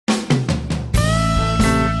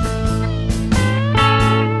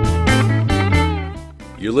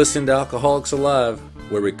You're listening to Alcoholics Alive,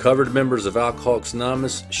 where recovered members of Alcoholics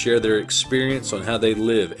Anonymous share their experience on how they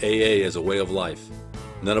live AA as a way of life.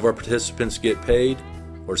 None of our participants get paid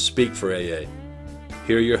or speak for AA.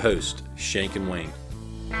 Here are your hosts, Shank and Wayne.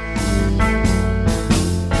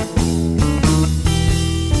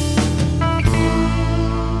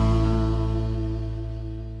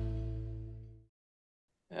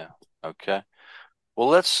 Yeah, okay. Well,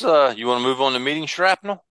 let's, you want to move on to meeting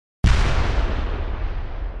Shrapnel?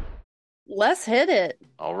 Let's hit it.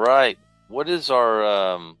 All right. What is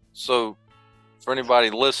our, so for anybody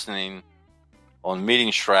listening on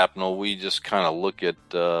meeting Shrapnel, we just kind of look at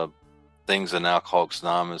things in Alcoholics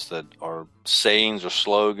Anonymous that are sayings or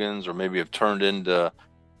slogans or maybe have turned into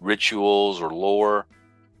rituals or lore.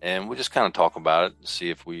 And we just kind of talk about it and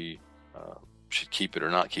see if we should keep it or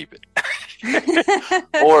not keep it.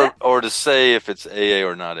 or to say if it's AA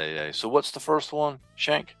or not AA. So what's the first one,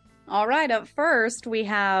 Shank? All right. Up first, we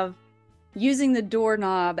have using the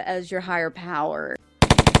doorknob as your higher power.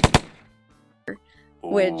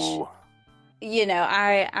 Which, you know,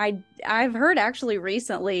 I've heard actually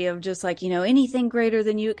recently of just like, you know, anything greater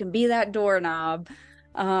than you, it can be that doorknob.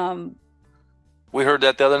 We heard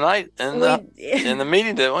that the other night in the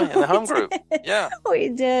meeting, didn't we? In the home group. Yeah. We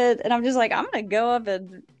did. And I'm just like, I'm going to go up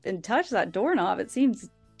and touch that doorknob. It seems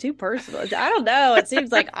too personal. I don't know. It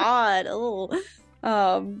seems like odd. A little.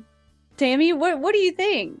 Tammy, what do you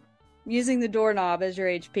think? Using the doorknob as your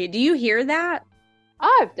HP. Do you hear that?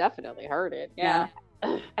 I've definitely heard it. Yeah.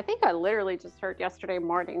 I think I literally just heard yesterday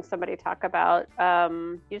morning somebody talk about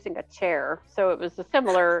using a chair. So it was a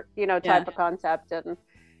similar, type of concept. And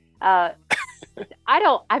I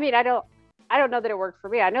don't know that it worked for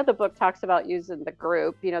me. I know the book talks about using the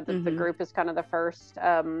group, the group is kind of the first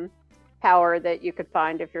power that you could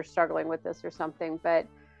find if you're struggling with this or something. But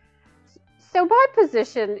so my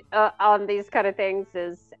position on these kind of things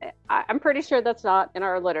is I'm pretty sure that's not in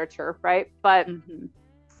our literature, right? But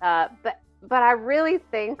but I really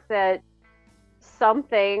think that some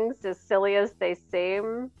things, as silly as they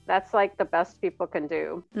seem, that's like the best people can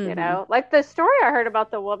do, Like the story I heard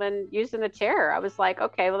about the woman using the chair, I was like,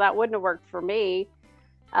 okay, well, that wouldn't have worked for me.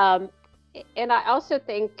 And I also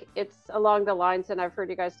think it's along the lines, and I've heard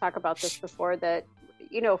you guys talk about this before, that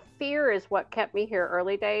fear is what kept me here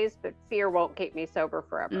early days, but fear won't keep me sober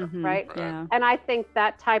forever, right? Yeah. And I think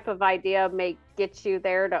that type of idea may get you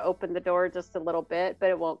there to open the door just a little bit, but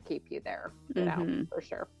it won't keep you there, for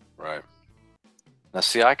sure. Right. Now,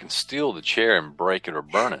 see, I can steal the chair and break it or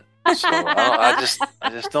burn it. So I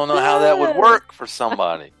just don't know how that would work for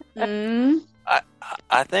somebody.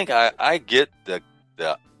 I think I get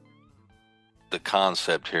the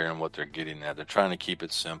concept here and what they're getting at. They're trying to keep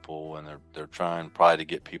it simple, and they're trying probably to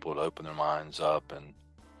get people to open their minds up and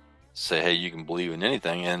say, hey, you can believe in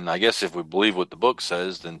anything. And I guess if we believe what the book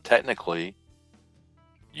says, then technically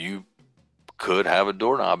you could have a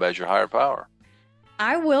doorknob as your higher power.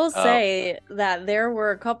 I will say that there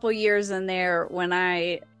were a couple years in there when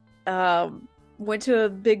I went to a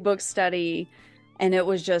big book study, and it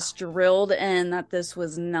was just drilled in that this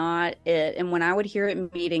was not it. And when I would hear it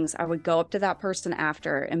in meetings, I would go up to that person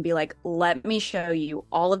after and be like, let me show you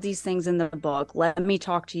all of these things in the book. Let me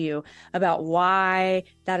talk to you about why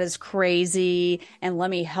that is crazy. And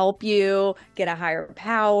let me help you get a higher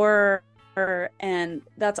power. And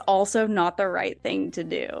that's also not the right thing to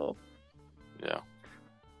do. Yeah.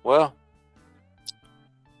 Well,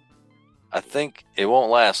 I think it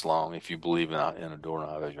won't last long if you believe in a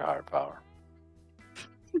doorknob as your higher power.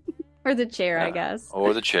 Or the chair, I guess.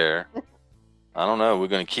 Or the chair. I don't know. We're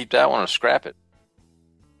going to keep that one or scrap it?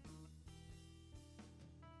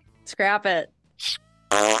 Scrap it.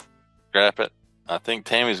 Scrap it. I think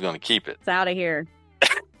Tammy's going to keep it. It's out of here.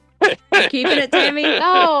 You keeping it, Tammy?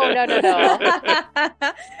 No.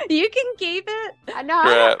 You can keep it. No,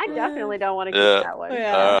 I definitely don't want to keep that one.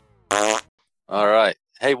 Yeah. All right.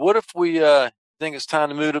 Hey, what if we think it's time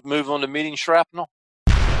to move on to meeting Shrapnel?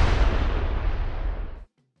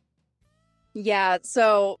 Yeah,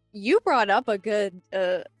 so you brought up a good,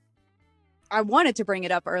 I wanted to bring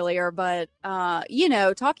it up earlier, but,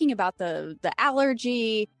 talking about the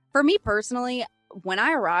allergy, for me personally, when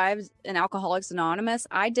I arrived in Alcoholics Anonymous,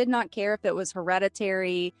 I did not care if it was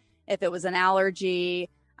hereditary, if it was an allergy.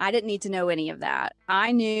 I didn't need to know any of that.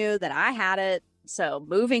 I knew that I had it. So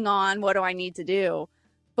moving on, what do I need to do?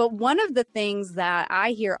 But one of the things that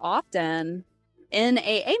I hear often in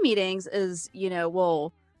AA meetings is,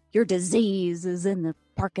 well, your disease is in the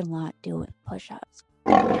parking lot doing push-ups,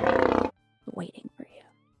 waiting for you.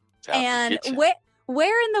 And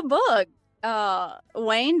where in the book,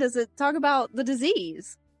 Wayne, does it talk about the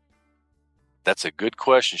disease? That's a good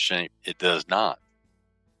question, Shane. It does not.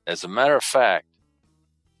 As a matter of fact,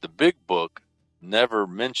 the big book never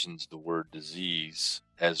mentions the word disease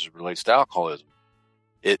as it relates to alcoholism.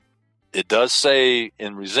 It does say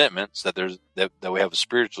in resentments that that we have a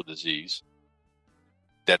spiritual disease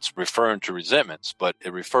that's referring to resentments, but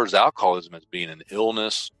it refers to alcoholism as being an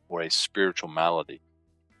illness or a spiritual malady.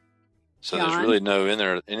 So John? there's really no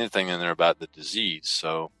anything in there about the disease.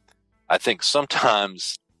 So I think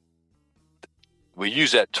sometimes we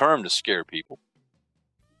use that term to scare people,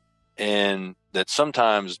 and that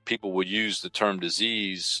sometimes people will use the term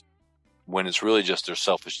disease when it's really just their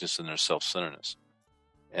selfishness and their self-centeredness.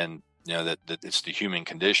 And that it's the human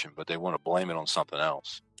condition, but they want to blame it on something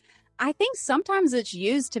else. I think sometimes it's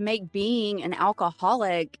used to make being an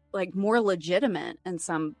alcoholic like more legitimate in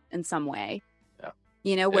some way.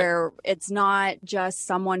 Yeah. Where it's not just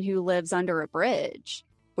someone who lives under a bridge,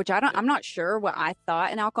 which I'm not sure what I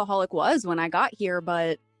thought an alcoholic was when I got here,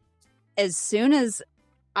 but as soon as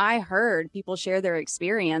I heard people share their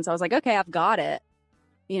experience, I was like, okay, I've got it.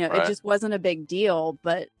 Right. It just wasn't a big deal,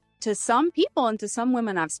 but to some people and to some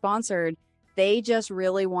women I've sponsored, they just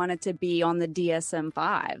really wanted to be on the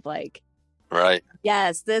DSM-5. Like, right.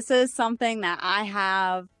 Yes, this is something that I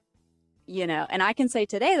have, and I can say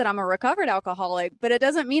today that I'm a recovered alcoholic, but it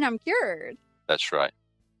doesn't mean I'm cured. That's right.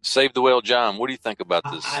 Save the Whale, John. What do you think about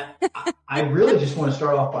this? I really just want to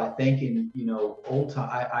start off by thanking,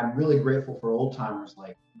 I'm really grateful for old timers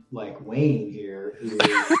like Wayne here, who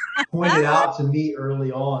pointed out to me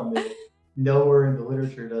early on that nowhere in the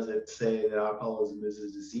literature does it say that alcoholism is a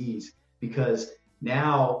disease, because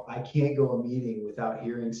now I can't go a meeting without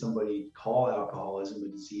hearing somebody call alcoholism a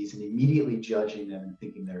disease and immediately judging them and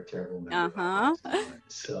thinking they're a terrible member.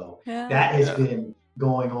 So that has been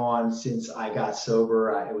going on since I got sober.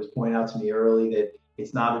 It was pointed out to me early that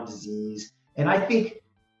it's not a disease. And I think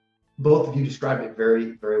both of you described it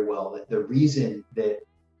very, very well. That the reason that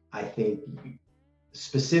I think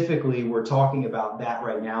specifically we're talking about that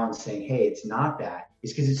right now and saying, hey, it's not that,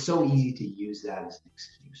 is because it's so easy to use that as an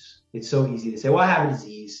excuse. It's so easy to say, well, I have a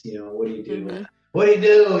disease, what do you do? Mm-hmm. What do you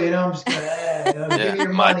do? I'm just gonna give me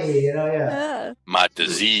your money, My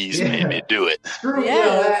disease made me do it. Screw you,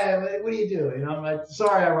 what do you do? I'm like,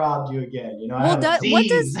 sorry, I robbed you again. What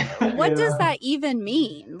does that even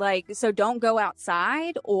mean? Like, so don't go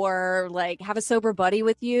outside, or like have a sober buddy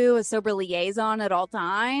with you, a sober liaison at all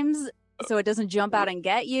times, so it doesn't jump out and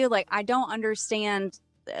get you. Like, I don't understand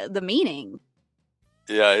the meaning.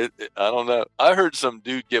 Yeah, I don't know. I heard some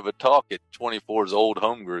dude give a talk at 24's old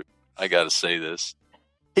home group. I got to say this.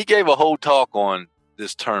 He gave a whole talk on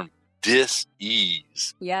this term,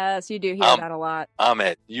 dis-ease. Yes, you do hear that a lot.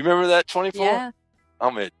 You remember that 24? Yeah.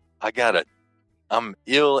 I'm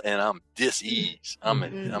ill and I'm dis-ease.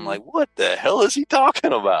 I'm like, what the hell is he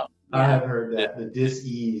talking about? I have heard that, the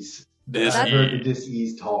dis-ease. I've heard the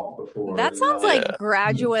dis-ease talk before. That sounds like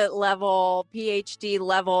graduate level, PhD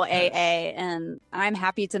level AA, and I'm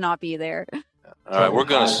happy to not be there. All right, we're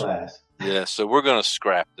going to so we're going to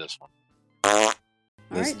scrap this one.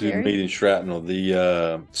 Let's do meeting shrapnel.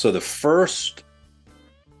 So the first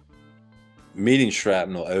meeting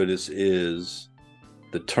shrapnel, Otis, is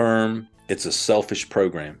the term, it's a selfish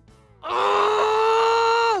program.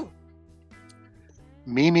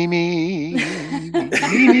 Me.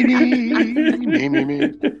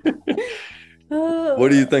 What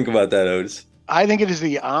do you think about that, Otis? I think it is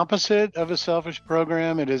the opposite of a selfish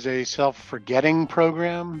program. It is a self-forgetting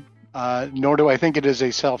program. Nor do I think it is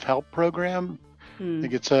a self-help program. I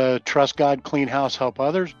think it's a trust God, clean house, help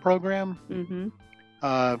others program. Mm-hmm.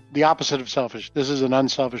 The opposite of selfish. This is an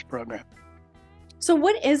unselfish program. So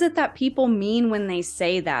what is it that people mean when they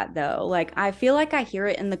say that, though? Like, I feel like I hear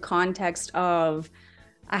it in the context of,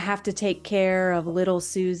 I have to take care of little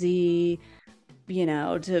Susie,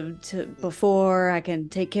 to before I can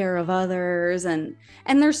take care of others. And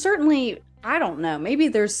there's certainly, I don't know, maybe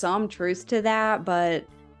there's some truth to that, but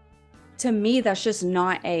to me, that's just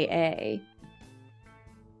not AA.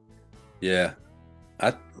 Yeah.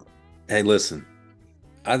 Hey, listen,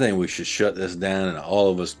 I think we should shut this down and all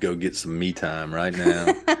of us go get some me time right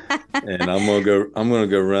now. And I'm gonna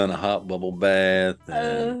go run a hot bubble bath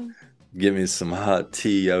and get me some hot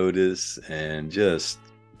tea, Otis, and just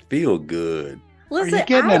feel good. Listen, are you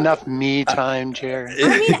getting enough me time, Jerry?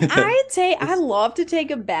 I mean, I love to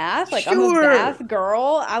take a bath. Like, I'm a bath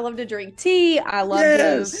girl. I love to drink tea. I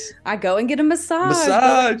go and get a massage.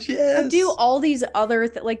 I do all these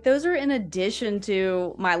other like, those are in addition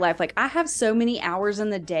to my life. Like, I have so many hours in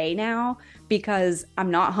the day now because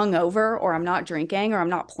I'm not hungover, or I'm not drinking, or I'm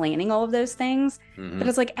not planning all of those things. Mm-hmm. But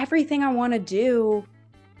it's like everything I want to do,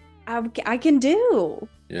 I can do.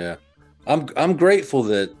 Yeah. I'm grateful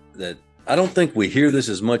that I don't think we hear this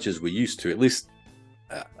as much as we used to. At least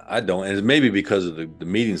I don't. And it's maybe because of the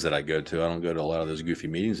meetings that I go to. I don't go to a lot of those goofy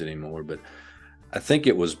meetings anymore. But I think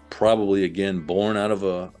it was probably, again, born out of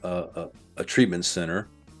a treatment center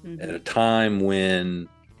at a time when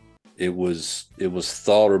it was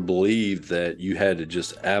thought or believed that you had to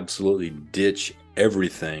just absolutely ditch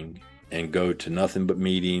everything and go to nothing but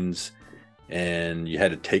meetings, and you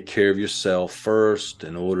had to take care of yourself first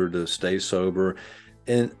in order to stay sober.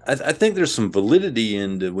 And I think there's some validity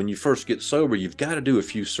in when you first get sober, you've got to do a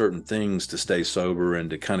few certain things to stay sober and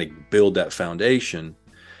to kind of build that foundation.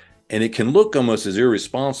 And it can look almost as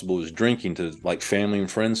irresponsible as drinking to like family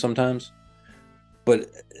and friends sometimes. But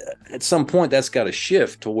at some point, that's got to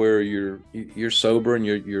shift to where you're sober and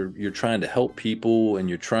you're trying to help people, and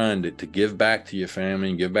you're trying to give back to your family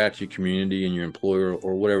and give back to your community and your employer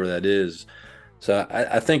or whatever that is. So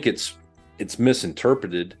I think it's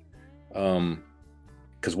misinterpreted.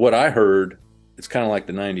 Because what I heard, it's kind of like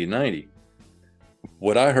the 90-90.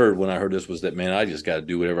 What I heard when I heard this was that, man, I just got to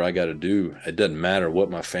do whatever I got to do. It doesn't matter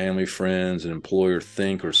what my family, friends, and employer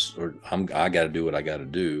think, or I got to do what I got to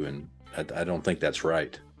do, and I don't think that's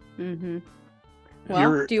right. Mm-hmm.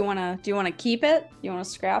 Well, do you want to keep it? You want to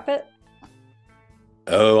scrap it?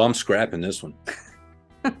 Oh, I'm scrapping this one.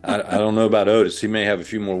 I don't know about Otis. He may have a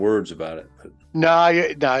few more words about it. But... No,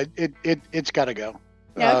 it's got to go.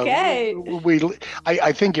 Okay.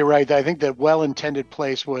 I think you're right. I think the well-intended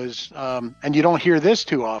place was, and you don't hear this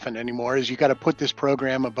too often anymore, is you got to put this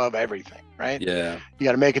program above everything, right? Yeah. You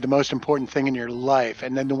got to make it the most important thing in your life.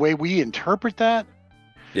 And then the way we interpret that,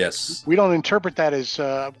 yes, we don't interpret that as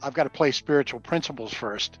I've got to play spiritual principles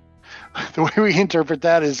first. The way we interpret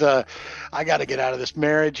that is I got to get out of this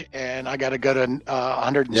marriage and I got to go to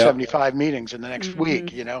 175 meetings in the next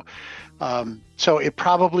week, so it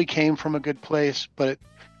probably came from a good place, but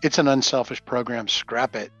it's an unselfish program.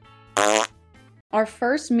 Scrap it. Our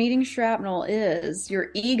first meeting shrapnel is your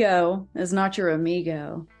ego is not your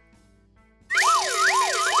amigo.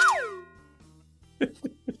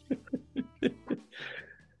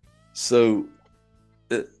 So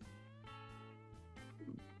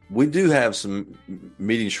we do have some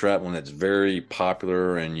meeting shrapnel that's very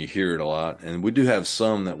popular and you hear it a lot. And we do have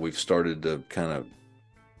some that we've started to kind of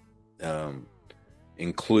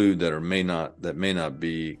include that may not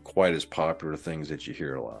be quite as popular things that you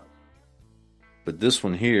hear a lot. But this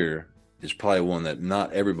one here is probably one that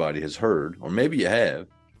not everybody has heard, or maybe you have.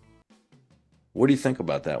 What do you think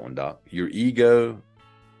about that one, Doc? Your ego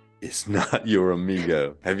is not your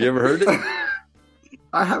amigo. Have you ever heard it?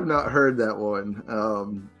 I have not heard that one.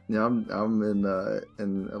 I'm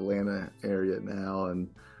in Atlanta area now, and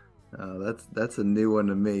that's a new one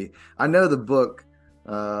to me. I know the book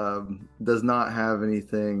does not have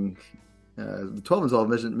anything. The 12 Resolve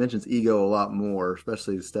mentions ego a lot more,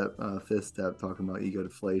 especially the fifth step talking about ego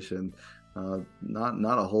deflation.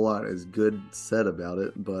 Not a whole lot is good said about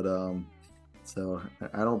it, but so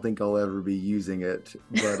I don't think I'll ever be using it.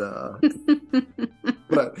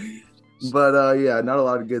 But yeah, not a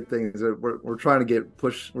lot of good things. We're trying to get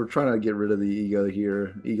rid of the ego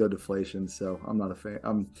here, ego deflation. So I'm not a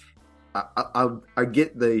fan. I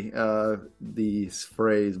get the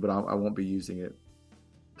phrase, but I won't be using it.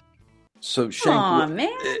 So Shane, aw,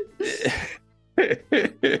 man.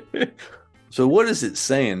 So what is it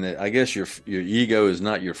saying? That I guess your ego is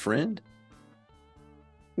not your friend?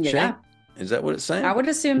 Yeah. Shane? Is that what it's saying? I would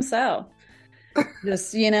assume so.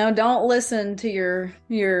 Just, don't listen to your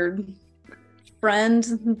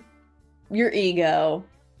friend, your ego.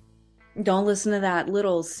 Don't listen to that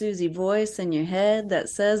little Susie voice in your head that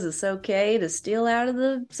says it's okay to steal out of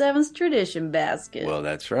the seventh tradition basket. Well,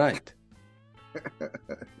 that's right.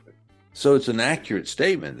 So it's an accurate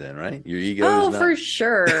statement then, right? Your ego is not... for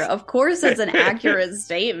sure. Of course it's an accurate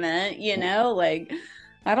statement,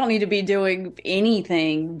 I don't need to be doing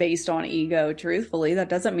anything based on ego, truthfully. That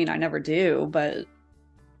doesn't mean I never do, but...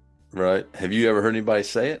 Right. Have you ever heard anybody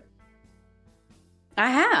say it?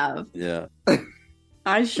 I have. Yeah.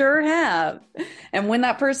 I sure have. And when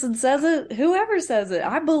that person says it, whoever says it,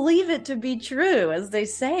 I believe it to be true as they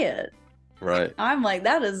say it. Right. I'm like,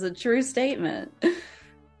 that is a true statement.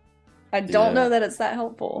 I don't know that it's that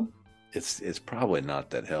helpful. It's probably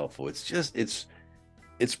not that helpful. It's just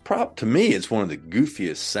to me, it's one of the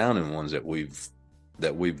goofiest sounding ones that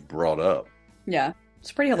we've brought up. Yeah.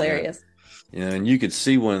 It's pretty hilarious. And you could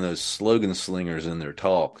see one of those slogan slingers in their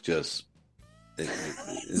talk. Just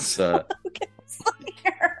it's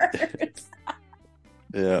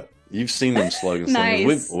yeah, you've seen them slogan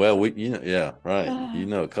slingers. Nice. Yeah, right. You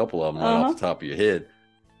know a couple of them right off the top of your head.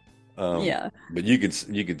 Yeah, but you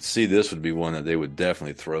could see this would be one that they would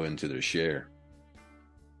definitely throw into their share.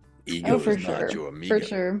 Ego for is not sure. your amigo. For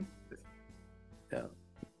sure. Yeah.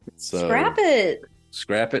 So Scrap it.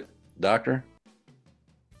 Scrap it, doctor.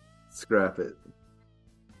 Scrap it.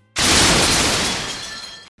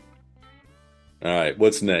 All right.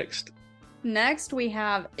 What's next? Next, we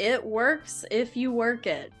have It Works If You Work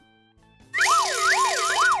It.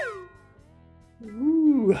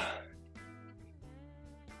 Ooh.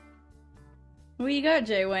 What you got,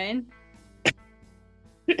 Jay Wayne?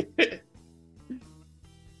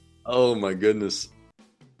 Oh my goodness.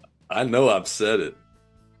 I know I've said it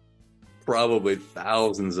probably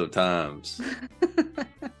thousands of times.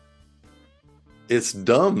 It's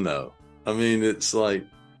dumb though. I mean, it's like,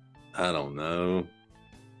 I don't know.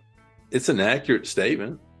 It's an accurate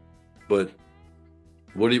statement, but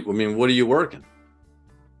what are you working?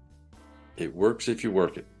 It works if you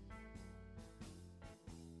work it.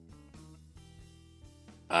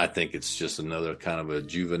 I think it's just another kind of a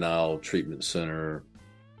juvenile treatment center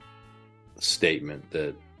statement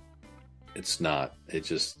that it's not.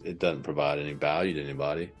 It doesn't provide any value to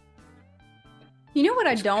anybody. You know what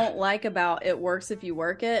I don't like about It Works If You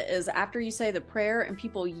Work It is after you say the prayer and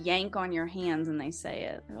people yank on your hands and they say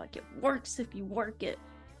it. They're like, it works if you work it.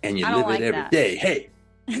 And you I don't live it like every that. day. Hey.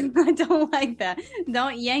 I don't like that.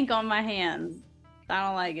 Don't yank on my hands. I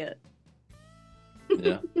don't like it.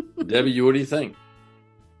 Yeah. Debbie, what do you think?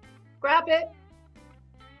 Grab it.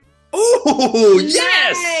 Oh,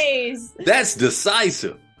 yes! Nice! That's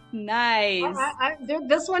decisive. Nice.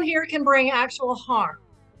 This one here can bring actual harm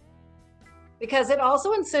because it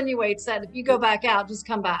also insinuates that if you go back out, just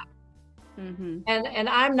come back. Mm-hmm. And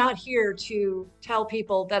I'm not here to tell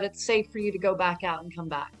people that it's safe for you to go back out and come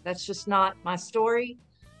back. That's just not my story.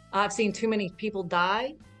 I've seen too many people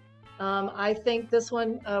die. I think this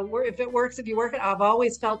one, if it works, if you work it, I've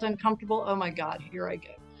always felt uncomfortable. Oh my God, here I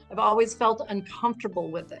go. I've always felt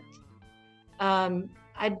uncomfortable with it.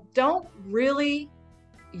 I don't really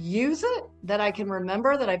use it that I can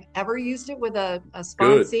remember that I've ever used it with a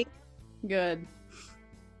sponsee. Good.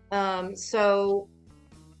 So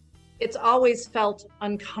it's always felt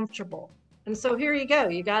uncomfortable. And so here you go.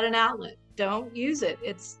 You got an outlet. Don't use it.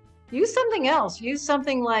 Use something else. Use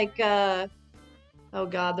something like, oh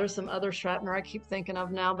God, there's some other Shrapnel I keep thinking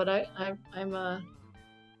of now, but I'm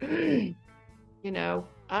you know,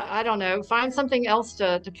 I don't know. Find something else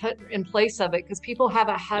to put in place of it because people have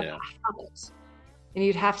a habit, and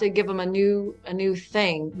you'd have to give them a new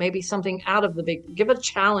thing, maybe something out of the big. Give a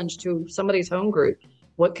challenge to somebody's home group.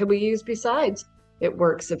 What could we use besides It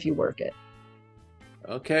Works If You Work It?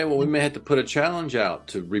 Okay, well, we may have to put a challenge out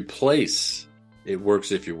to replace It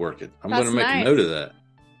Works If You Work It. I'm going to make a note of that.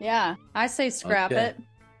 Yeah, I say scrap it.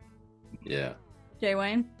 Yeah. Jay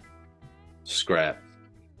Wayne? Scrap.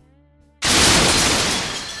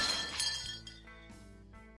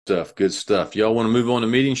 Good stuff. Y'all want to move on to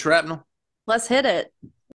meeting Shrapnel? Let's hit it.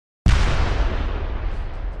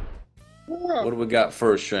 What do we got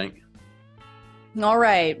first, Shank? All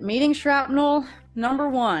right, meeting Shrapnel number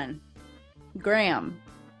 1. Graham,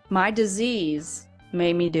 my disease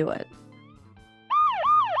made me do it.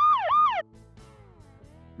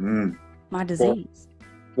 My disease.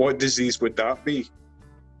 What disease would that be?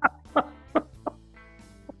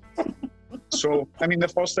 So, I mean, the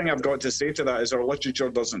first thing I've got to say to that is our literature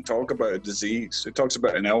doesn't talk about a disease. It talks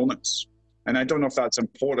about an illness. And I don't know if that's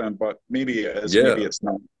important, but maybe it is, maybe it's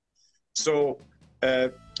not. So,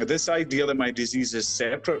 this idea that my disease is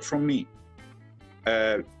separate from me,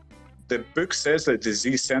 the book says that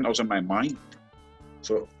disease centers in my mind.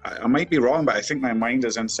 So I might be wrong, but I think my mind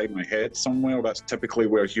is inside my head somewhere. That's typically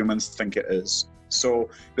where humans think it is. So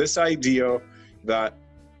this idea that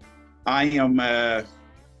I am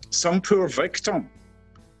some poor victim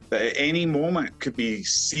that at any moment could be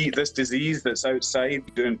this disease that's outside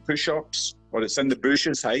doing push-ups, or it's in the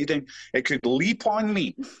bushes hiding, it could leap on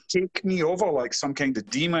me, take me over like some kind of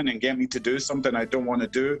demon and get me to do something I don't want to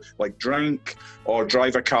do, like drink or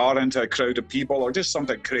drive a car into a crowd of people or just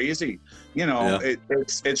something crazy. You know,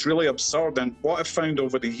 it's really absurd. And what I've found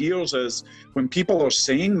over the years is when people are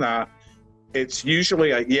saying that, it's usually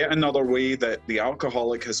yet another way that the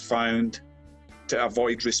alcoholic has found to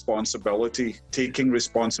avoid responsibility, taking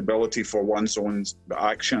responsibility for one's own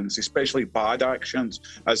actions, especially bad actions,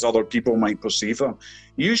 as other people might perceive them.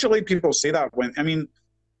 Usually people say that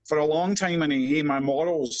for a long time in AA, my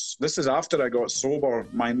morals, this is after I got sober,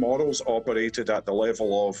 my morals operated at the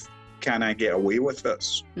level of, can I get away with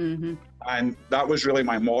this? Mm-hmm. And that was really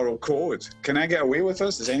my moral code. Can I get away with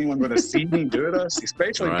this? Is anyone going to see me do this?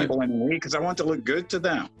 Especially people in AA, because I want to look good to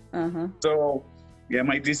them. Uh-huh. So, yeah,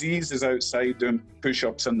 my disease is outside doing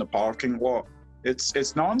push-ups in the parking lot.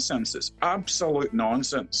 It's nonsense. It's absolute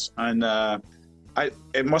nonsense. And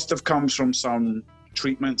it must have come from some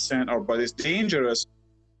treatment center, but it's dangerous.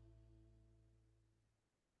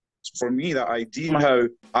 For me, that idea how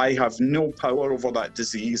I have no power over that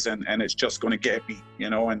disease and it's just going to get me,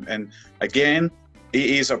 and again, it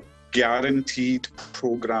is a guaranteed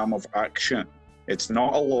program of action. It's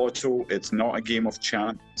not a lotto, it's not a game of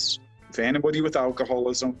chance. If anybody with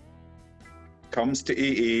alcoholism comes to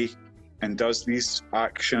AA and does these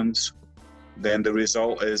actions, then the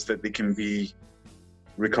result is that they can be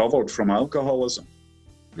recovered from alcoholism.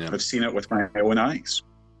 Yeah. I've seen it with my own eyes.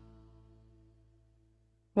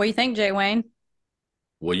 What do you think, Jay Wayne?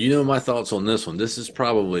 Well, my thoughts on this one. This is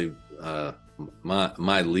probably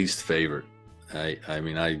my least favorite. I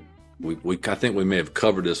think we may have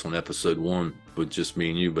covered this on episode 1 with just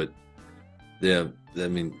me and you, but yeah, I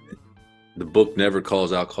mean, the book never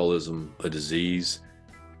calls alcoholism a disease.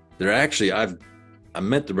 There actually, I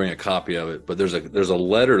meant to bring a copy of it, but there's a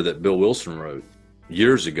letter that Bill Wilson wrote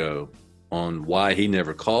years ago on why he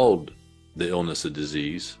never called the illness a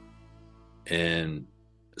disease, and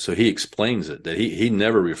so he explains it, that he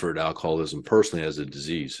never referred to alcoholism personally as a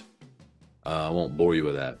disease. I won't bore you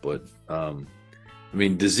with that, but I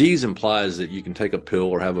mean, disease implies that you can take a pill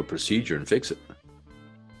or have a procedure and fix it,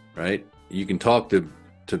 right? You can talk to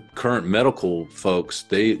current medical folks.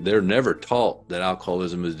 They're never taught that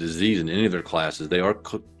alcoholism is a disease in any of their classes. They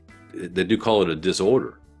do call it a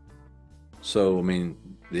disorder. So, I mean,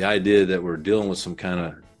 the idea that we're dealing with some kind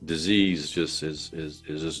of disease just is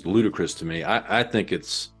just ludicrous to me. I think it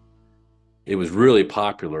was really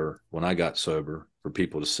popular when I got sober for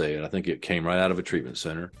people to say it. I think it came right out of a treatment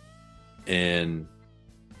center, and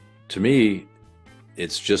to me,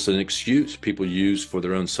 it's just an excuse people use for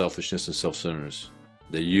their own selfishness and self-centeredness.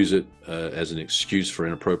 They use it as an excuse for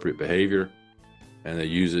inappropriate behavior, and they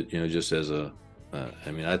use it, just as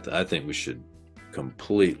I think we should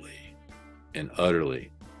completely and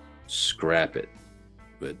utterly scrap it.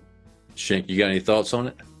 But Shank, you got any thoughts on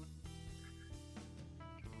it?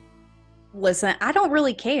 Listen, I don't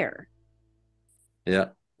really care. Yeah.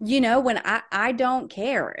 When I don't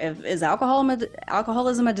care. Is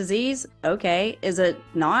alcoholism a disease? Okay. Is it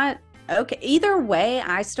not? Okay. Either way,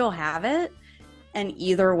 I still have it. And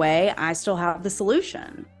either way, I still have the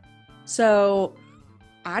solution. So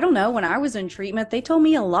I don't know. When I was in treatment, they told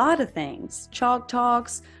me a lot of things. Chalk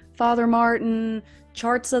talks, Father Martin,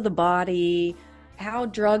 charts of the body, how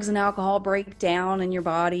drugs and alcohol break down in your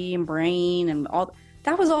body and brain, and all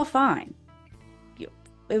that was all fine.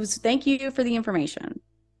 It was, thank you for the information.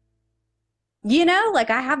 I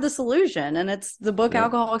have the solution, and it's the book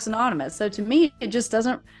Alcoholics Anonymous. So to me, it just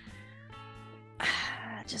doesn't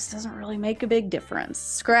really make a big difference.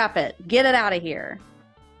 Scrap it. Get it out of here.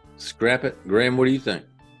 Scrap it. Graham, what do you think?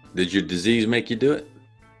 Did your disease make you do it?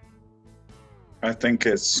 I think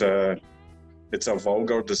it's a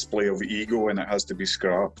vulgar display of ego, and it has to be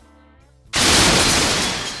scrapped.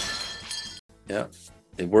 Yeah,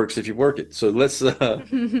 it works if you work it. So let's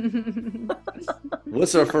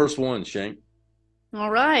what's our first one, Shank? All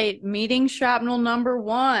right, meeting shrapnel number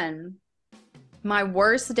 1. My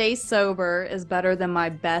worst day sober is better than my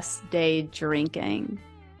best day drinking.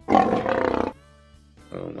 Oh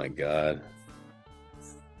my God.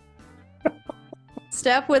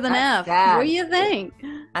 Steph with an That's F. sad. What do you think?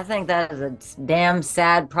 I think that is a damn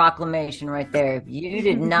sad proclamation right there. If you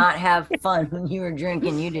did not have fun when you were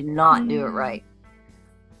drinking, you did not do it right.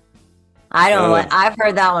 I don't know. I've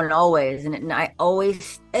heard that one always. And I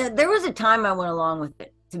always, there was a time I went along with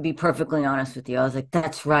it, to be perfectly honest with you. I was like,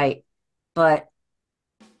 that's right. But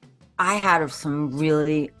I had some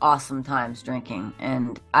really awesome times drinking.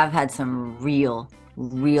 And I've had some real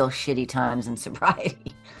shitty times in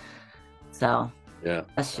sobriety. So, yeah,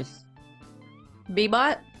 that's just.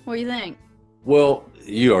 B-Bot, what do you think? Well,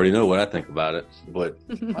 you already know what I think about it, but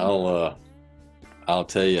I'll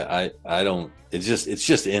tell you, I don't, it's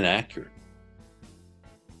just inaccurate.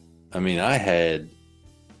 I mean, I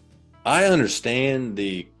understand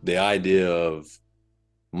the idea of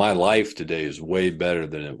my life today is way better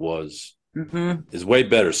than it was. Mm-hmm. Is way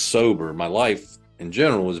better sober. My life in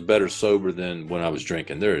general is better sober than when I was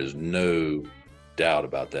drinking. There is no doubt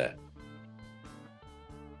about that.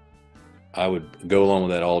 I would go along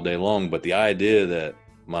with that all day long, but the idea that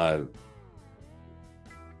my,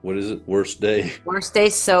 what is it, worst day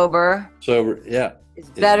sober, yeah, it's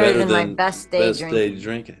better than my best day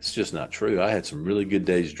drinking. It's just not true. I had some really good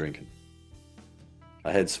days drinking.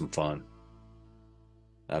 I had some fun.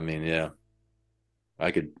 I mean, yeah,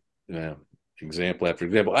 I could, example after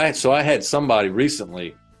example. I had somebody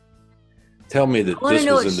recently tell me that I want to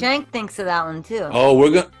know what Shank thinks of that one too. Oh,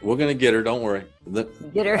 we're gonna get her. Don't worry.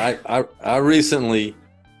 Get her. I recently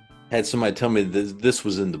had somebody tell me that this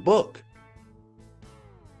was in the book.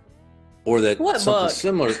 Or that What something book?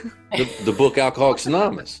 similar, the book Alcoholics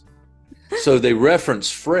Anonymous. So they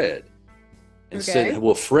referenced Fred and said,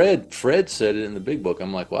 well, Fred said it in the big book.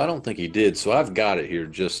 I'm like, well, I don't think he did. So I've got it here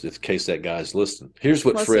just in case that guy's listening. Here's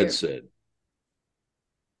what Fred said.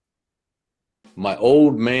 My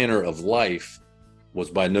old manner of life was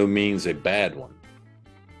by no means a bad one,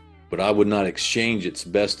 but I would not exchange its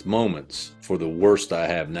best moments for the worst I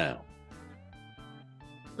have now.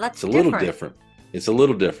 That's a little different. It's a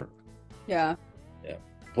little different. Yeah. Yeah.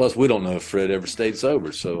 Plus, we don't know if Fred ever stayed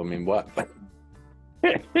sober. So, I mean, what?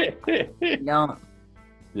 No.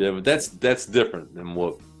 Yeah, but that's different than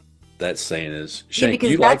what that saying is. Yeah, Shank,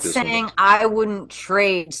 because you that's like this saying one? I wouldn't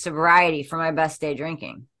trade sobriety for my best day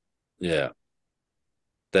drinking. Yeah.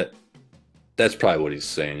 That's probably what he's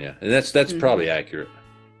saying, yeah. And that's probably accurate.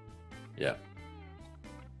 Yeah.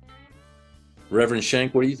 Reverend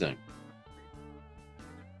Shank, what do you think?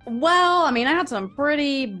 Well, I mean, I had some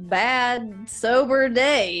pretty bad sober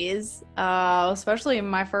days, especially in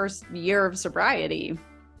my first year of sobriety.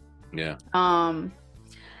 Yeah.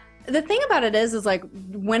 The thing about it is like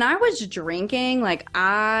when I was drinking, like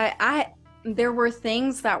there were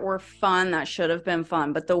things that were fun that should have been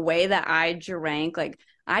fun, but the way that I drank, like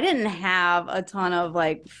I didn't have a ton of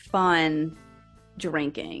like fun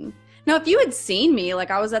drinking. Now, if you had seen me, like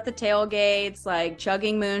I was at the tailgates, like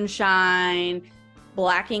chugging moonshine,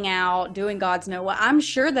 blacking out, doing God's know what, I'm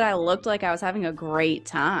sure that I looked like I was having a great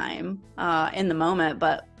time in the moment,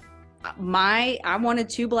 but I wanted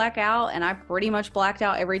to black out, and I pretty much blacked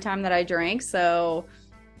out every time that I drank. So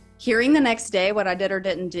hearing the next day what I did or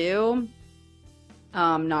didn't do,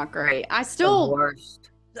 not great. I still,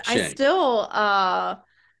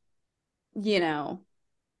 you know,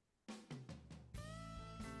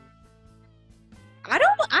 I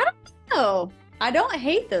don't know. I don't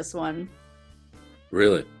hate this one.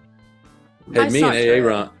 Really? Hey, me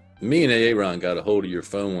and AA Ron got a hold of your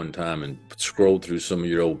phone one time and scrolled through some of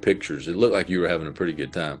your old pictures. It looked like you were having a pretty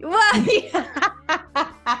good time.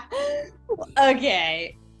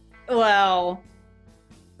 Okay. Well,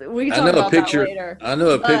 we can talk about that later. I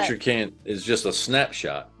know a picture is just a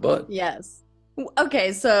snapshot, but yes.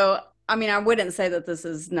 Okay, so I mean, I wouldn't say that this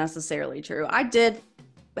is necessarily true. I did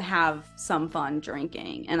have some fun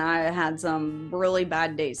drinking, and I had some really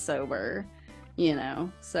bad days sober, you know,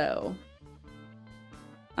 so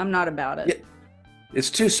I'm not about it. Yeah, it's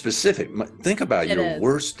too specific. Think about your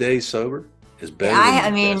worst day sober is better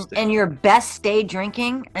than your best day. And your best day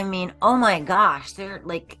drinking, I mean, oh my gosh, they're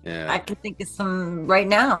like, I can think of some right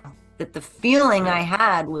now that the feeling I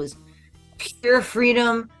had was pure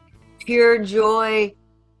freedom, pure joy,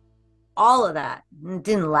 all of that. It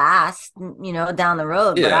didn't last, you know, down the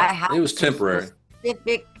road, but I had it was temporary.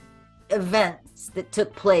 Specific events that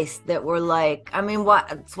took place that were like, I mean,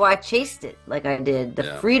 that's why I chased it like I did. The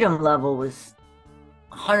freedom level was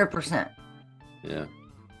 100%. Yeah.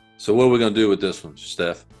 So what are we going to do with this one,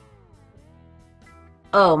 Steph?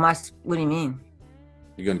 Oh, what do you mean?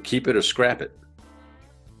 You going to keep it or scrap it?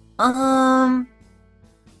 I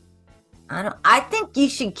think you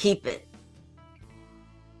should keep it.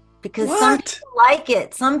 Because some people like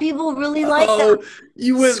it. Some people really like it.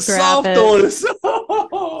 You went soft on us.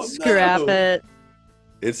 Scrap it.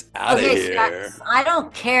 It's out of here. I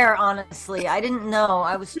don't care, honestly. I didn't know.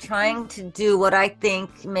 I was trying to do what I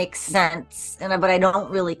think makes sense, but I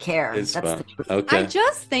don't really care. It's fun. Okay. I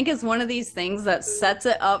just think it's one of these things that sets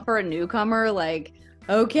it up for a newcomer. Like,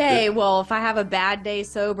 okay, well, if I have a bad day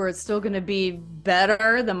sober, it's still going to be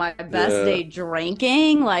better than my best day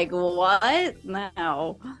drinking. Like, what?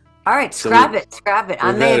 No. All right, scrap it.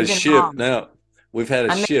 I may have been wrong. Now we've had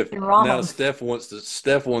a shift. Now Steph wants to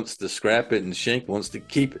scrap it, and Shank wants to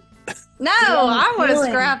keep it. No, I want to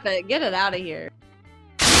scrap it. Get it out of here.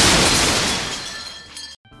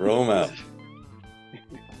 Roll them out.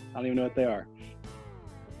 I don't even know what they are.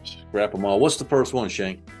 Scrap them all. What's the first one,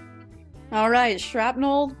 Shank? All right,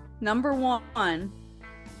 Shrapnel number 1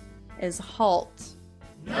 is halt.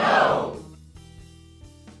 No.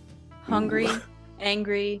 Hungry.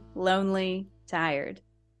 Angry, lonely, tired.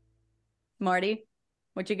 Marty,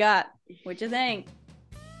 what you got? What you think?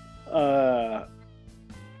 Have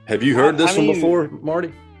you heard this one before,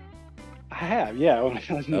 Marty? I have, yeah.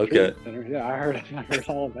 Okay. Yeah, I heard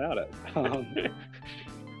all about it.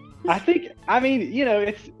 I think, I mean, you know,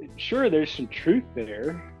 it's sure there's some truth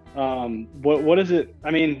there. What is it?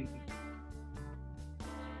 I mean,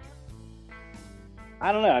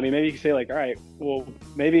 I don't know. I mean, maybe you could say like, all right, well,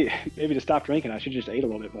 maybe to stop drinking, I should just eat a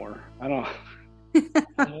little bit more. I don't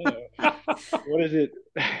know. What is it?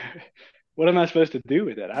 what am I supposed to do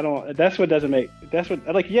with it? I don't. That's what doesn't make. That's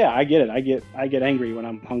what. Like, yeah, I get it. I get angry when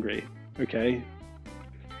I'm hungry. Okay,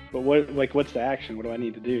 but what's the action? What do I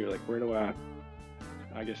need to do? Like, where do I?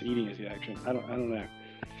 I guess eating is the action. I don't know.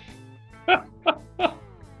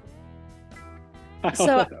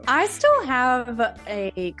 I still have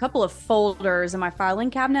a couple of folders in my filing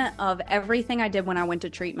cabinet of everything I did when I went to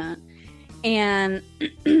treatment. And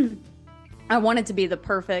I wanted to be the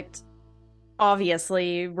perfect,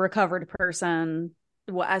 obviously, recovered person.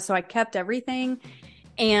 So I kept everything.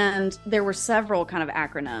 And there were several kind of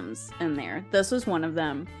acronyms in there. This was one of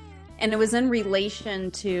them. And it was in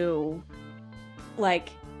relation to, like,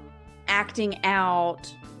 acting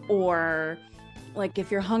out, or like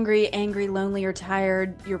if you're hungry, angry, lonely, or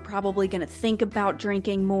tired, you're probably going to think about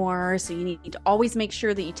drinking more. So you need to always make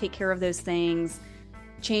sure that you take care of those things.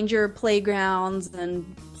 Change your playgrounds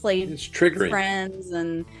and play with friends,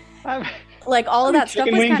 and like all of that stuff.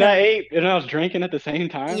 Chicken wings I ate and I was drinking at the same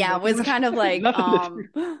time. Yeah, it was kind of like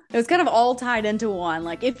it was kind of all tied into one.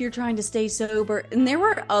 Like if you're trying to stay sober, and there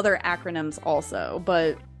were other acronyms also,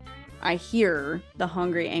 but I hear the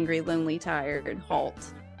hungry, angry, lonely, tired,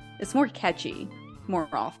 halt. It's more catchy more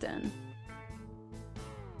often.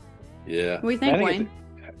 Yeah. What do you think, Wayne?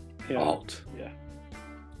 Halt. Yeah.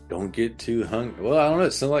 Don't get too hungry. Well, I don't know.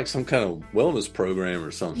 It sounds like some kind of wellness program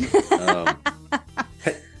or something.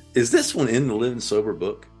 Hey, is this one in the Living Sober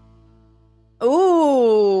book?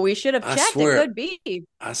 Oh, we should have checked. It could be.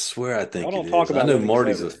 I swear, I think it is. I know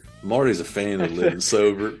Marty's a fan of Living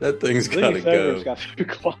Sober. That thing's got to go. It's got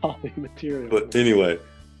quality material. But anyway,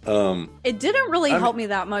 it didn't really help me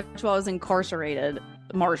that much while I was incarcerated,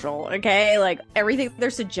 Marshall. Okay, like everything they're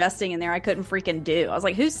suggesting in there, I couldn't freaking do. I was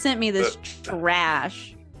like, who sent me this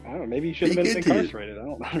trash? I don't know. Maybe you should have been incarcerated. I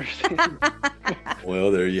don't understand.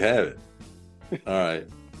 Well, there you have it. All right.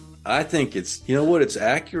 I think it's, you know what, it's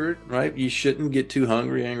accurate, right? You shouldn't get too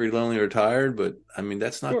hungry, angry, lonely, or tired, but I mean,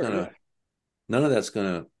 that's not none of that's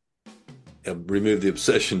going to remove the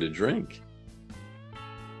obsession to drink.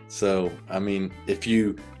 So, I mean, if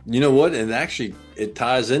you know what, and actually it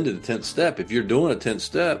ties into the 10th step. If you're doing a 10th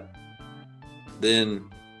step, then,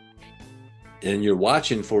 and you're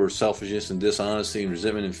watching for selfishness and dishonesty and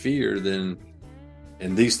resentment and fear, then,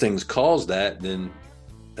 and these things cause that, then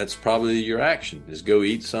that's probably your action, is go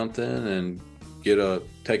eat something and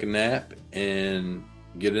take a nap and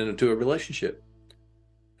get into a relationship.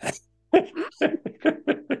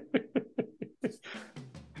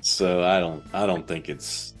 So I don't think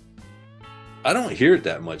I don't hear it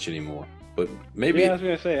that much anymore, but maybe. Yeah, I was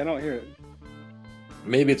going to say, I don't hear it.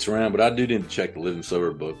 Maybe it's around, but I do need to check the Living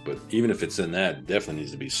Sober book, but even if it's in that, it definitely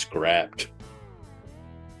needs to be scrapped.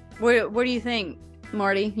 What do you think,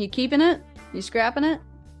 Marty? You keeping it? You scrapping it?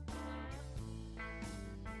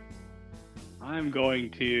 I'm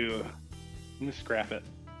going to scrap it.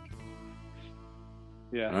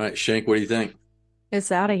 Yeah. All right, Shank, what do you think?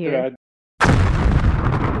 It's out of here.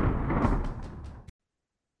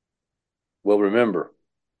 Well, remember,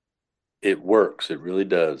 it works. It really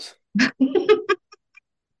does. I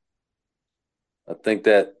think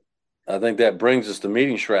that brings us to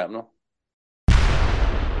meeting Shrapnel.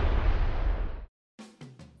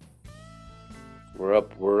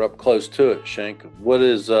 We're up close to it, Shank.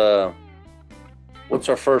 What's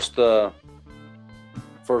our first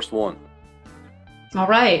one? All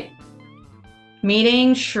right.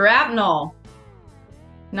 Meeting Shrapnel.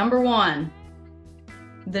 Number 1.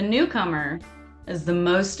 The newcomer is the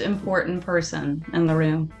most important person in the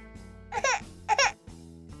room.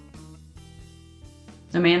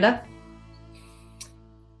 Amanda?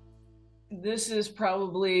 This is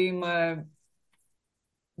probably my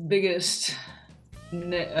biggest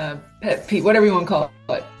pet peeve, whatever you want to call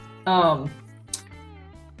it.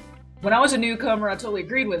 When I was a newcomer, I totally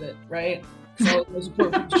agreed with it, right? So it was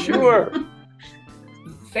important. Sure.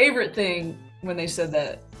 Favorite thing when they said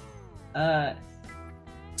that.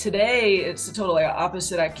 Today, it's the total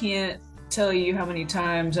opposite. I can't tell you how many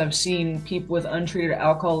times I've seen people with untreated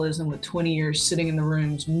alcoholism with 20 years sitting in the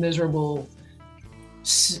rooms, miserable,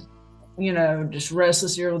 just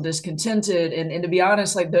restless, irritable, discontented. And to be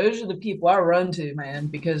honest, like, those are the people I run to, man,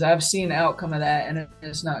 because I've seen the outcome of that, and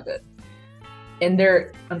it's not good. And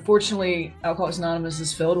unfortunately, Alcoholics Anonymous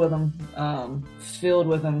is filled with them.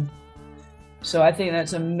 So I think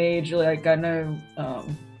that's a major, like, I know,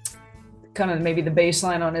 kind of maybe the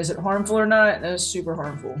baseline on is it harmful or not? That's super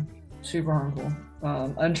harmful.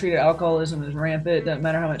 Untreated alcoholism is rampant. Doesn't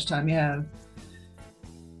matter how much time you have.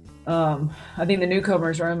 I think the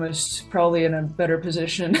newcomers are almost probably in a better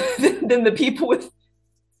position than the people with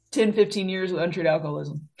 10, 15 years with untreated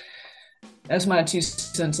alcoholism. That's my 2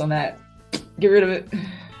 cents on that. Get rid of it.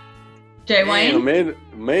 Jay Man, Wayne?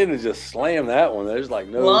 Amanda just slammed that one. There's like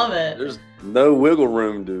Love it. There's no wiggle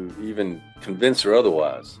room to even convince her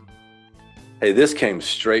otherwise. Hey, this came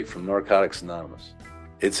straight from Narcotics Anonymous.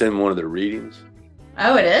 It's in one of the readings.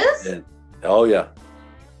 Oh, it is? And, oh, yeah.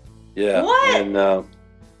 Yeah. What? And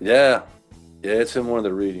yeah, it's in one of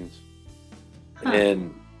the readings. Huh.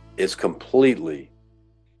 And it's completely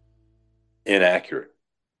inaccurate.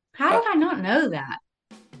 How did I not know that?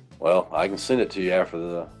 Well, I can send it to you after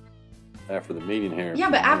the meeting here. Yeah,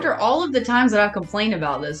 but after all of the times that I've complained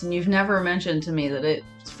about this, and you've never mentioned to me that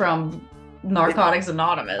it's from Narcotics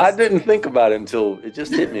Anonymous. I didn't think about it until it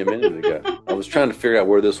just hit me a minute ago. I was trying to figure out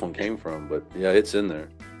where this one came from, but yeah, it's in there.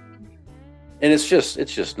 And it's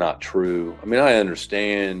just not true. I mean, I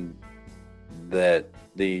understand that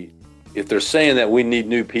if they're saying that we need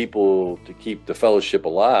new people to keep the fellowship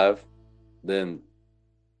alive, then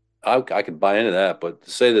I could buy into that. But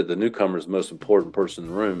to say that the newcomer is the most important person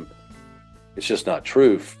in the room, it's just not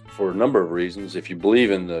true for a number of reasons. If you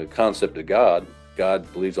believe in the concept of God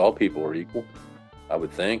believes all people are equal, I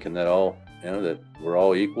would think, and that that we're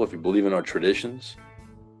all equal. If you believe in our traditions,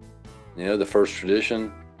 the first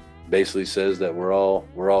tradition basically says that we're all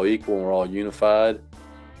equal and we're all unified.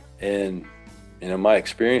 And my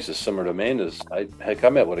experience is similar to Amanda's. I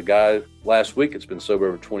met with a guy last week that's been sober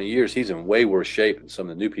over 20 years. He's in way worse shape than some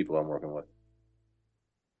of the new people I'm working with.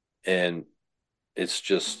 And it's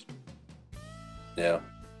just, and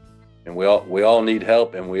we all need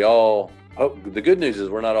help, and we all hope. The good news is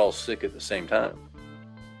we're not all sick at the same time.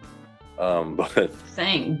 But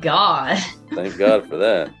thank God. Thank God for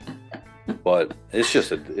that. But it's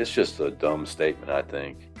just a dumb statement, I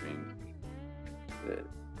think. I mean,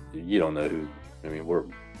 you don't know who. I mean,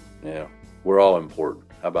 we're all important.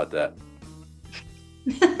 How about that?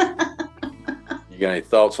 You got any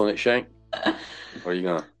thoughts on it, Shank? Or are you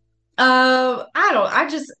gonna?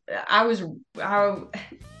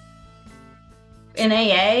 In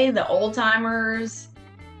AA, the old timers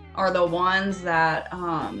are the ones that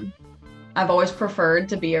I've always preferred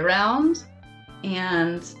to be around,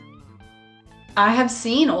 and I have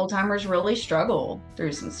seen old timers really struggle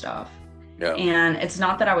through some stuff. Yeah. And it's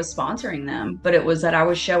not that I was sponsoring them, but it was that I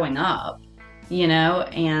was showing up,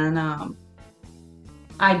 and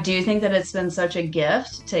I do think that it's been such a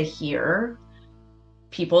gift to hear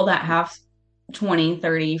people that have 20,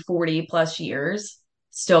 30, 40 plus years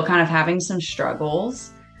still kind of having some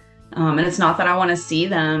struggles. And it's not that I want to see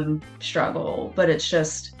them struggle, but it's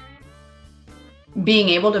just being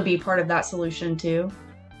able to be part of that solution too,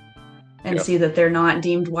 and see that they're not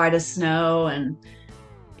deemed white as snow, and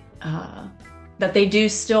that they do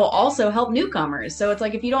still also help newcomers. So it's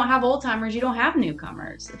like, if you don't have old timers, you don't have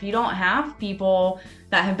newcomers. If you don't have people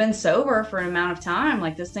that have been sober for an amount of time,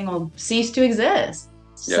 like, this thing will cease to exist.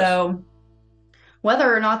 Yes. So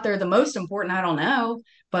whether or not they're the most important, I don't know,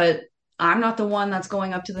 but I'm not the one that's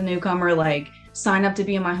going up to the newcomer, like, sign up to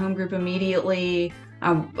be in my home group immediately.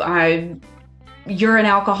 You're an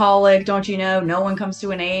alcoholic, don't you know? No one comes to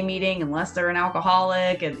an AA meeting unless they're an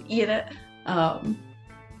alcoholic, and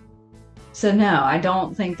so no, I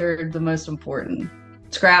don't think they're the most important.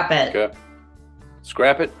 Scrap it. Okay.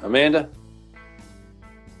 Scrap it, Amanda.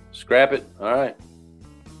 Scrap it. All right.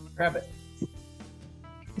 Scrap it.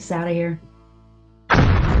 It's out of here.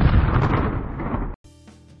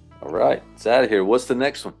 All right, it's out of here. What's the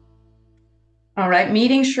next one? All right,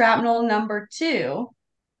 meeting shrapnel number 2.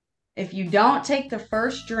 If you don't take the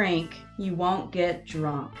first drink, you won't get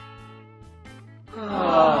drunk.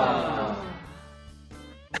 Oh.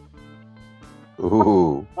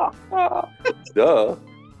 Ooh. Duh.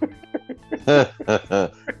 That's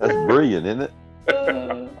brilliant, isn't it?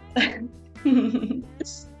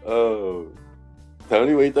 Oh.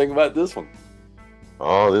 Tony, what do you think about this one?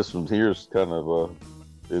 Oh, this one here is kind of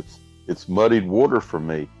it's muddied water for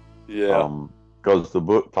me. Yeah. Because the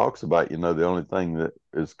book talks about, the only thing that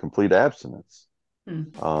is complete abstinence.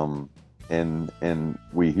 And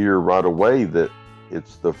we hear right away that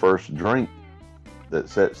it's the first drink that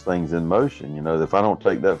sets things in motion. If I don't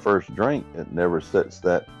take that first drink, it never sets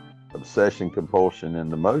that obsession, compulsion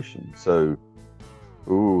into motion. So,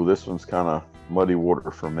 this one's kind of muddy water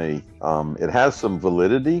for me. It has some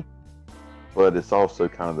validity, but it's also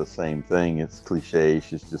kind of the same thing. It's cliche. It's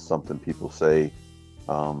just something people say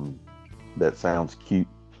that sounds cute.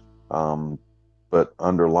 But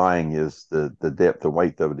underlying is the depth and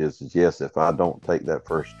weight of it is yes, if I don't take that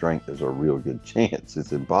first drink, there's a real good chance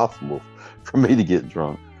it's impossible for me to get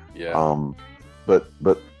drunk. Yeah. But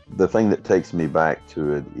the thing that takes me back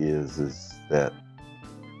to it is that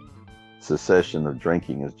cessation of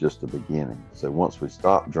drinking is just a beginning. So once we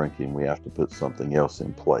stop drinking, we have to put something else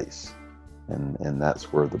in place. and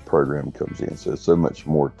that's where the program comes in. So so much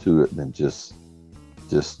more to it than just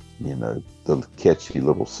the catchy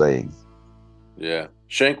little saying. Yeah.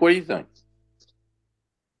 Shank, what do you think?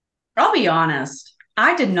 I'll be honest.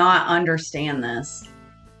 I did not understand this.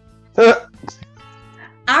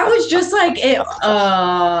 I was just like,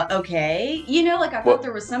 okay. I thought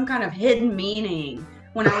there was some kind of hidden meaning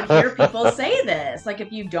when I would hear people say this. Like,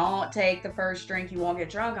 if you don't take the first drink, you won't get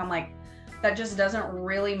drunk. I'm like, that just doesn't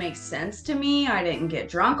really make sense to me. I didn't get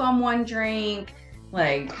drunk on one drink.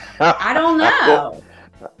 Like, I don't know.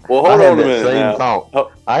 Well, hold on a minute now.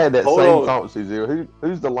 Thought. I had that same thought, Susie.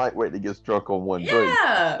 Who's the lightweight that gets drunk on one drink?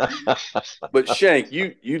 But Shank,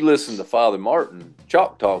 you listened to Father Martin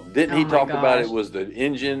Chalk Talk. Didn't he talk about it was the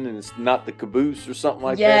engine and it's not the caboose or something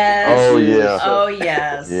like that? Oh, yeah. Oh,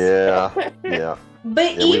 yes. Yeah.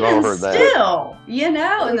 But even still,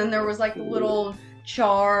 and then there was like the little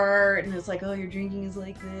chart and it's like, oh, your drinking is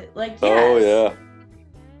like that. Like, yes. Oh, yeah.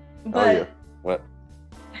 But what?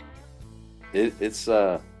 It's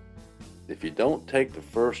if you don't take the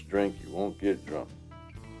first drink, you won't get drunk.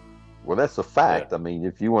 Well, that's a fact. Yeah. I mean,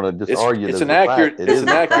 if you want to just argue, it's an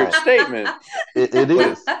accurate statement. It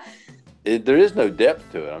is. There is no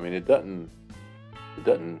depth to it. I mean, it doesn't.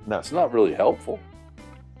 No, it's not really helpful.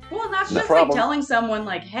 Well, and that's just like telling someone,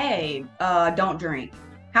 like, hey, don't drink.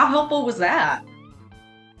 How helpful was that?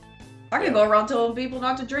 I could go around telling people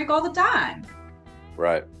not to drink all the time.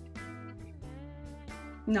 Right.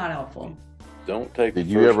 Not helpful. Don't take. Did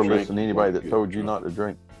you ever listen to anybody that told you not to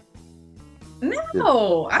drink?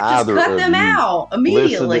 No, I just cut them out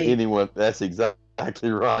immediately. Listen to anyone? That's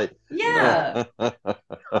exactly right. Yeah.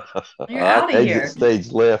 You're out of here. Exit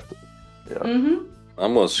stage left. Yeah. Mm-hmm.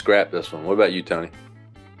 I'm gonna scrap this one. What about you, Tony?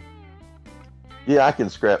 Yeah, I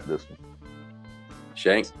can scrap this one.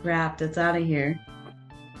 Shank? Scrapped. It's out of here.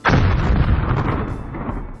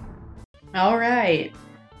 All right.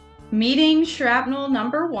 Meeting Shrapnel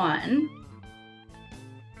number 1.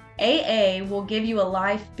 AA will give you a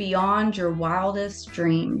life beyond your wildest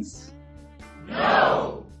dreams.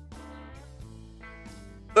 No.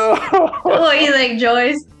 What do you think,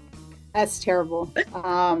 Joyce? That's terrible.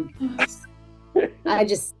 I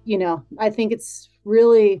just, I think it's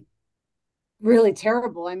really, really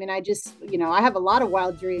terrible. I mean, I just, I have a lot of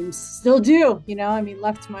wild dreams, still do,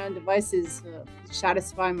 left to my own devices,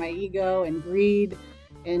 satisfy my ego and greed.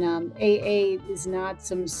 And AA is not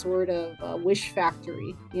some sort of wish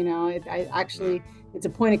factory. It's a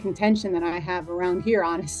point of contention that I have around here,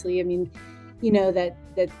 honestly. I mean, that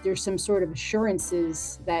there's some sort of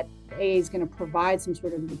assurances that AA is going to provide some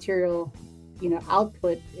sort of material,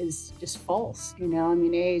 output is just false.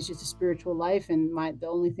 AA is just a spiritual life, and the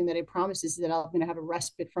only thing that it promises is that I'm going to have a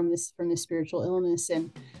respite from this spiritual illness.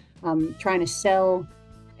 And trying to sell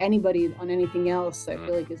anybody on anything else, I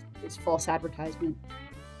feel like is false advertisement.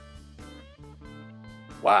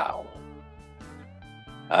 Wow.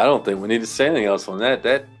 I don't think we need to say anything else on that.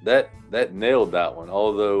 That nailed that one.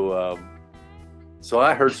 Although, so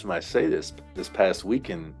I heard somebody say this past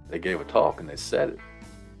weekend. They gave a talk and they said it.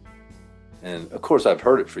 And of course, I've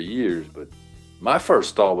heard it for years. But my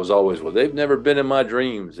first thought was always, well, they've never been in my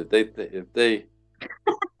dreams. If they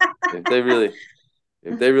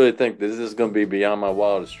really think this is going to be beyond my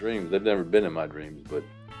wildest dreams, they've never been in my dreams. But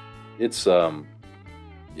it's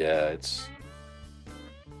it's.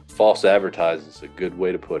 False advertising is a good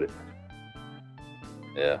way to put it.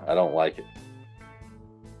 Yeah, I don't like it.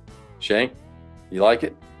 Shank, you like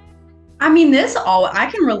it? I mean, I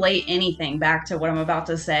can relate anything back to what I'm about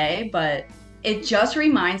to say, but it just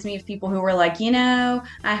reminds me of people who were like, I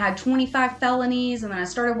had 25 felonies and then I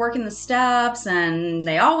started working the steps and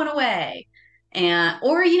they all went away.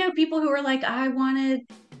 Or people who were like, I wanted,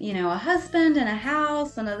 a husband and a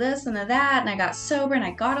house and a this and a that, and I got sober and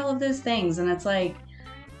I got all of those things. And it's like,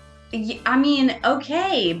 I mean,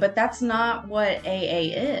 okay, but that's not what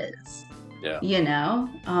AA is. Yeah.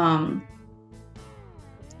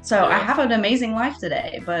 So I have an amazing life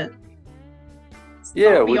today, but we've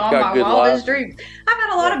beyond got my good wildest lives. dreams. I've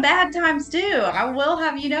had a lot of bad times too. I will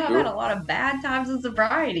have I've had a lot of bad times in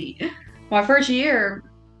sobriety. My first year,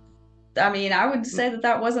 I mean, I would say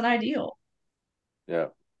that wasn't ideal. Yeah.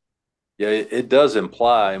 Yeah, it does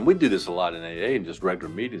imply, and we do this a lot in AA and just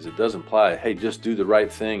regular meetings, it does imply, hey, just do the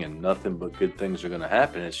right thing and nothing but good things are going to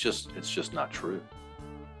happen. It's just not true.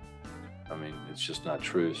 I mean, it's just not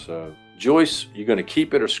true. So, Joyce, you going to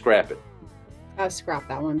keep it or scrap it? I'll scrap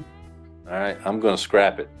that one. All right, I'm going to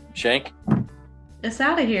scrap it. Shank? It's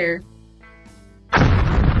out of here.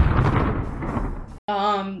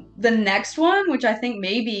 The next one, which I think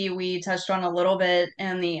maybe we touched on a little bit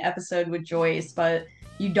in the episode with Joyce, but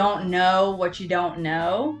you don't know what you don't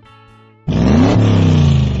know.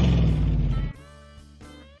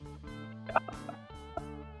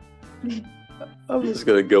 I'm just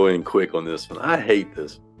going to go in quick on this one. I hate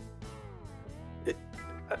this.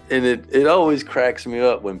 It always cracks me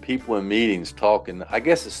up when people in meetings talking. I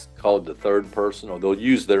guess it's called the third person, or they'll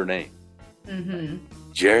use their name. Mm-hmm.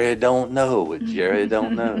 Jerry don't know what Jerry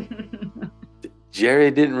don't know.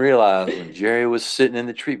 Jerry didn't realize when Jerry was sitting in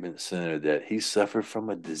the treatment center that he suffered from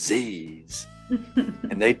a disease.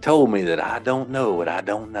 And they told me that I don't know what I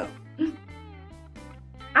don't know.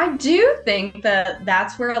 I do think that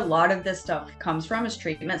that's where a lot of this stuff comes from, is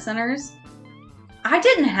treatment centers. I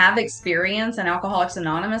didn't have experience in Alcoholics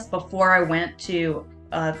Anonymous before I went to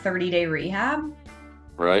a 30-day rehab.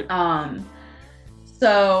 Right.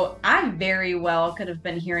 So I very well could have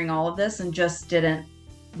been hearing all of this and just didn't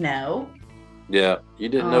know. Yeah, you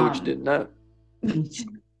didn't know what you didn't know.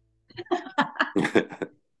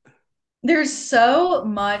 There's so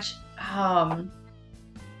much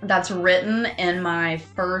that's written in my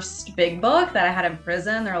first big book that I had in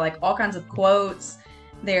prison. There are like all kinds of quotes.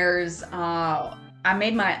 There's I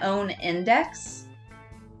made my own index.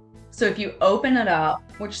 So if you open it up,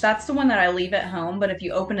 which that's the one that I leave at home, but if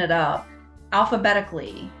you open it up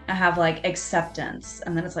alphabetically, I have like acceptance,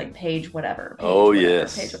 and then it's like page whatever.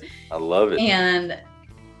 Yes. I love it. And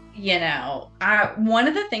you know, one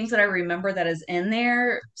of the things that I remember that is in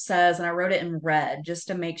there says, and I wrote it in red just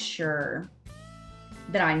to make sure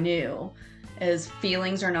that I knew, is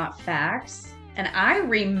feelings are not facts. And I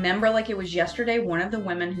remember like it was yesterday, one of the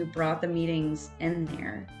women who brought the meetings in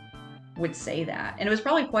there would say that. And it was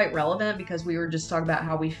probably quite relevant because we were just talking about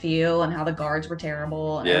how we feel and how the guards were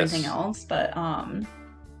terrible and everything else. But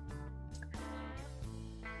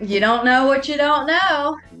you don't know what you don't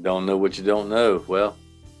know. Don't know what you don't know. Well,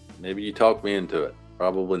 maybe you talked me into it.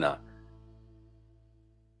 Probably not.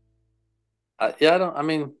 I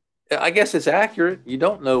guess it's accurate. You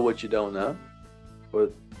don't know what you don't know.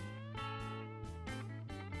 But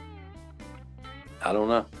I don't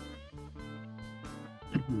know.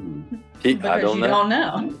 I don't know. Don't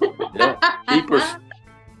know. Yeah,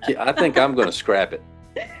 I think I'm going to scrap it.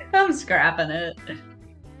 I'm scrapping it.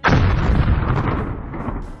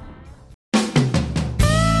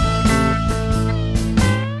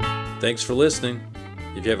 Thanks for listening.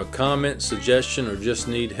 If you have a comment, suggestion, or just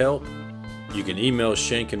need help, you can email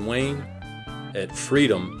Shank and Wayne at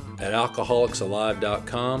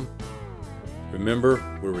freedom@alcoholicsalive.com.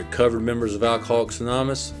 Remember, we're recovered members of Alcoholics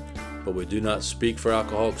Anonymous, but we do not speak for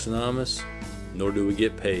Alcoholics Anonymous, nor do we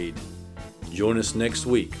get paid. Join us next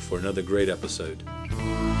week for another great episode.